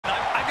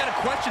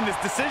question this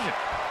decision.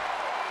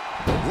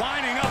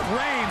 Lining up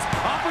Reigns.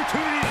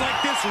 Opportunities like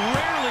this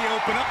rarely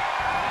open up.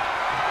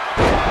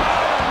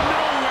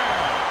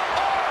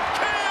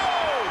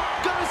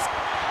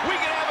 We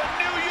can have a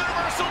new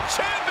Universal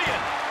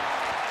Champion!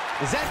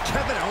 Is that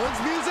Kevin Owens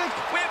music?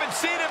 We haven't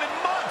seen him in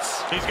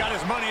months! He's got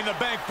his Money in the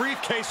Bank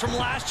briefcase from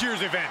last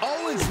year's event.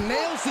 Owens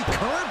nails the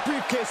current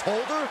briefcase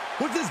holder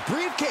with his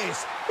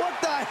briefcase. What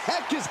the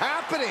heck is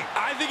happening?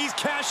 I think he's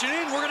cashing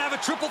in. We're going to have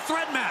a triple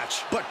threat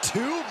match. But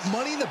 2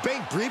 Money in the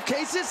Bank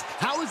briefcases?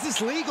 How is this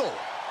legal?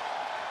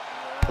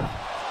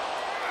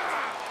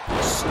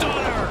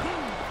 Stunner!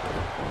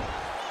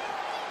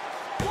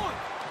 1,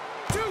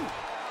 2,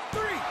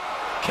 3.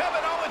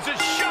 Kevin Owens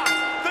has shot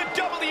the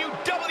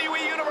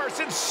WWE Universe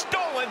and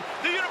stolen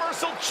the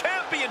Universal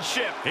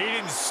Championship. He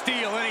didn't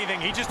steal anything.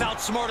 He just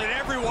outsmarted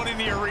everyone in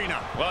the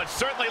arena. Well, it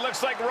certainly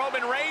looks like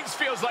Roman Reigns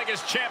feels like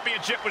his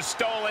championship was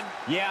stolen.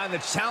 Yeah, and the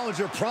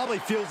challenger probably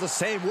feels the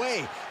same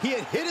way. He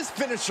had hit his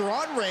finisher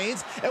on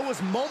Reigns and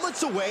was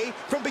moments away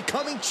from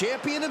becoming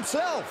champion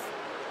himself.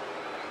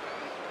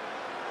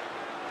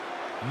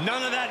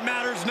 None of that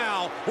matters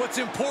now. What's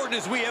important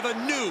is we have a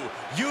new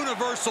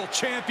Universal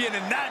Champion,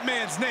 and that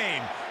man's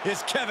name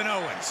is Kevin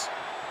Owens.